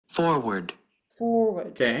Forward. Forward.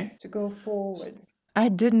 Okay. To go forward. I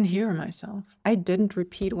didn't hear myself. I didn't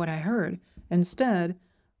repeat what I heard. Instead,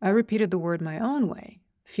 I repeated the word my own way,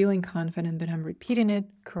 feeling confident that I'm repeating it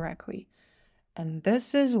correctly. And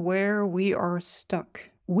this is where we are stuck.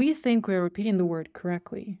 We think we're repeating the word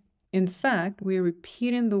correctly. In fact, we're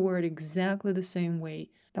repeating the word exactly the same way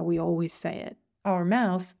that we always say it. Our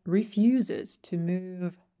mouth refuses to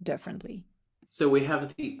move differently. So we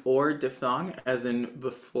have the or diphthong, as in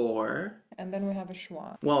before. And then we have a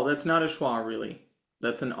schwa. Well, that's not a schwa, really.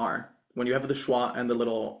 That's an R. When you have the schwa and the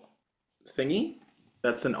little thingy,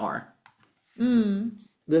 that's an R.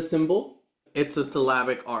 The symbol, it's a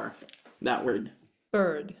syllabic R. That word.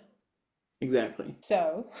 Bird. Exactly.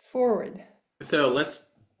 So, forward. So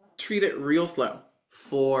let's treat it real slow.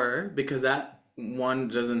 For, because that one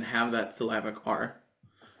doesn't have that syllabic R.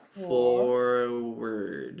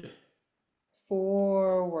 Forward.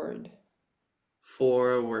 Forward.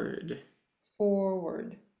 Forward.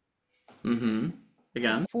 Forward.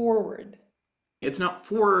 Again. Forward. It's not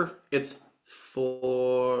for, it's forward.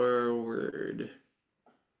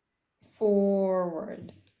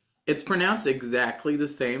 Forward. It's pronounced exactly the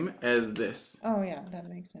same as this. Oh yeah, that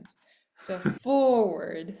makes sense. So,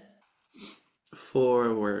 forward.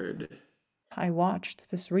 Forward. I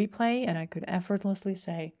watched this replay and I could effortlessly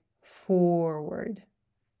say forward.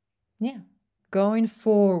 Yeah, going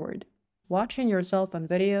forward. Watching yourself on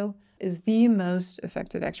video is the most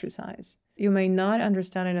effective exercise. You may not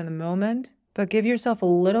understand it in the moment, but give yourself a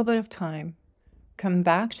little bit of time. Come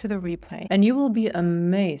back to the replay, and you will be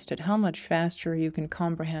amazed at how much faster you can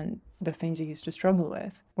comprehend the things you used to struggle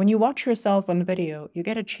with. When you watch yourself on video, you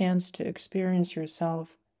get a chance to experience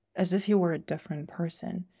yourself as if you were a different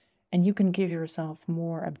person, and you can give yourself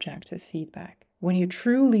more objective feedback. When you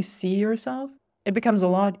truly see yourself, it becomes a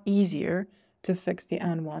lot easier to fix the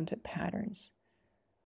unwanted patterns.